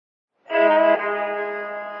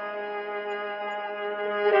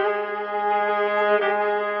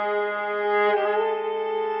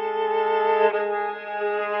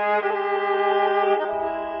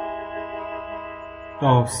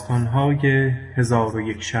داستان‌های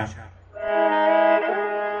 1001 شب.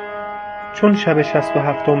 چون شب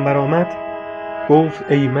 67 برآمد،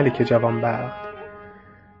 گفت ای ملک جوانبخت.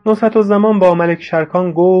 نصرت الزمان با ملک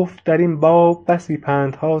شرکان گفت در این باب بسی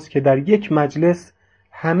پندهاست که در یک مجلس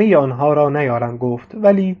همه آنها را نیارم گفت،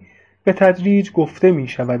 ولی به تدریج گفته می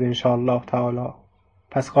شود انشاءالله تعالی.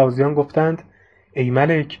 پس غازیان گفتند ای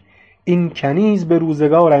ملک، این کنیز به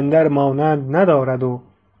روزگار اندر مانند ندارد و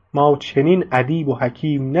ما چنین ادیب و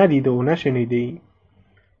حکیم ندیده و نشنیده ایم.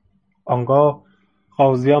 آنگاه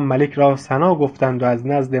غازیان ملک را ثنا گفتند و از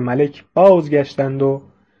نزد ملک بازگشتند و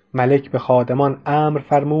ملک به خادمان امر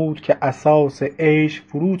فرمود که اساس عیش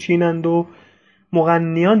فرو چینند و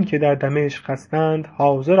مغنیان که در دمشق هستند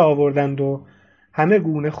حاضر آوردند و همه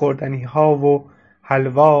گونه خوردنی ها و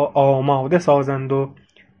حلوا آماده سازند و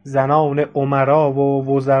زنان امرا و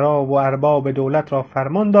وزرا و ارباب دولت را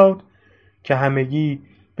فرمان داد که همگی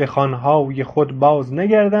به خانهای خود باز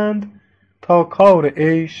نگردند تا کار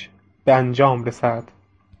عیش به انجام رسد.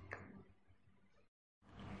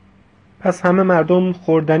 پس همه مردم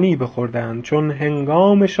خوردنی بخوردند. چون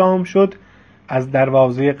هنگام شام شد، از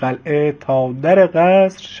دروازه قلعه تا در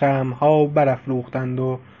قصر شمعها برافروختند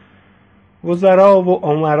و وزرا و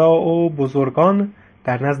امرا و بزرگان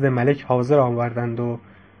در نزد ملک حاضر آوردند و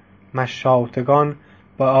مشاطگان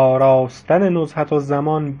به آراستن نزهت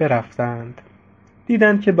الزمان برفتند.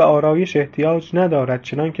 دیدند که به آرایش احتیاج ندارد،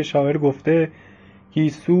 چنان که شاعر گفته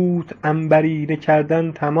گیسوت عنبرینه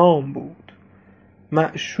کردن تمام بود،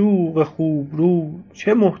 معشوق خوبرو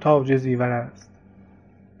چه محتاج زیور است.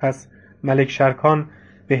 پس ملک شرکان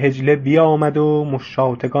به حجله بیامد و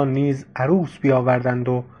مشاطگان نیز عروس بیاوردند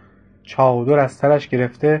و چادر از سرش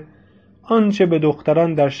گرفته آنچه به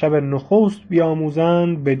دختران در شب نخست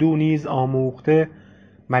بیاموزند بدو نیز آموخته،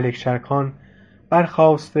 ملک شرکان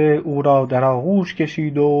برخاسته او را در آغوش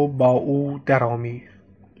کشید و با او درآمیخت.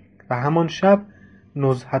 و همان شب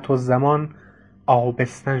نزهت الزمان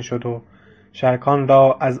آبستن شد و شرکان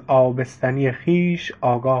را از آبستنی خیش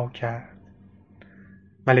آگاه کرد.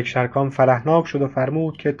 ملک شرکان فرحناک شد و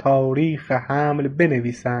فرمود که تاریخ حمل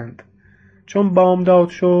بنویسند. چون بامداد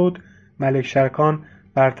شد، ملک شرکان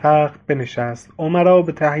بر تخت بنشست. امرا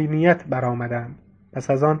به تهنیت برآمدند. پس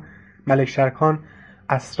از آن ملک شرکان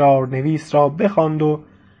اسرار نویس را بخواند و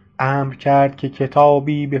امر کرد که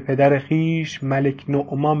کتابی به پدر خیش ملک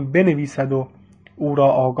نعمان بنویسد و او را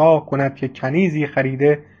آگاه کند که کنیزی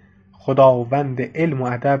خریده خداوند علم و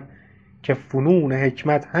ادب که فنون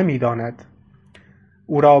حکمت همی داند.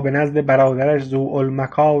 او را به نزد برادرش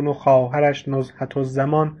ذوالمکان و خواهرش نزهت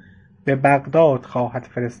الزمان به بغداد خواهد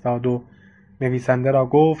فرستاد و نویسنده را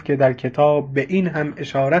گفت که در کتاب به این هم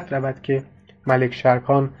اشارت رود که ملک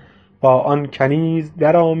شرکان با آن کنیز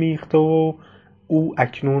درآمیخته و او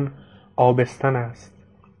اکنون آبستن است.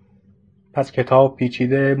 پس کتاب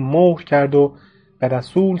پیچیده مهر کرد و به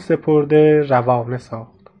رسول سپرده روانه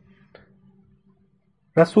ساخت.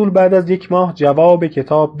 رسول بعد از 1 ماه جواب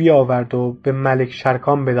کتاب بیاورد و به ملک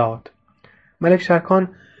شرکان بداد. ملک شرکان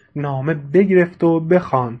نامه بگرفت و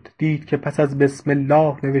بخواند. دید که پس از بسم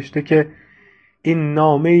الله نوشته که این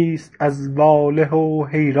نامه است از واله و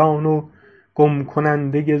حیران و گم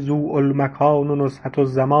کننده ذوالمکان و نزهت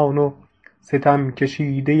الزمان و ستم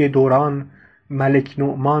کشیده دوران ملک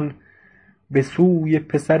نعمان به سوی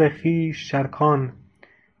پسر خیش شرکان،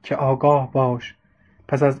 که آگاه باش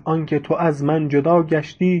پس از آنکه تو از من جدا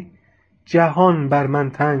گشتی جهان بر من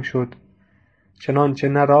تنگ شد. چنانچه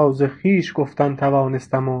نه راز خیش گفتن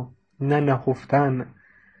توانستم و نه نهفتن،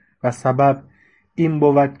 و سبب این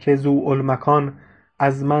بود که ذوالمکان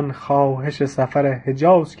از من خواهش سفر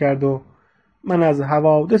حجاز کرد و من از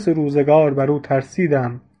حوادث روزگار بر او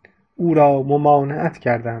ترسیدم، او را ممانعت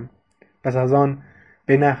کردم. پس از آن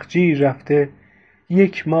به نخجیر رفته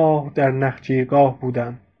 1 ماه در نخجیرگاه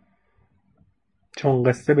بودم. چون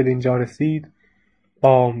قصه به دینجا رسید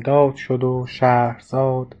بامداد شد و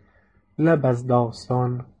شهرزاد لب از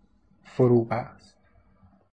داستان فرو بست.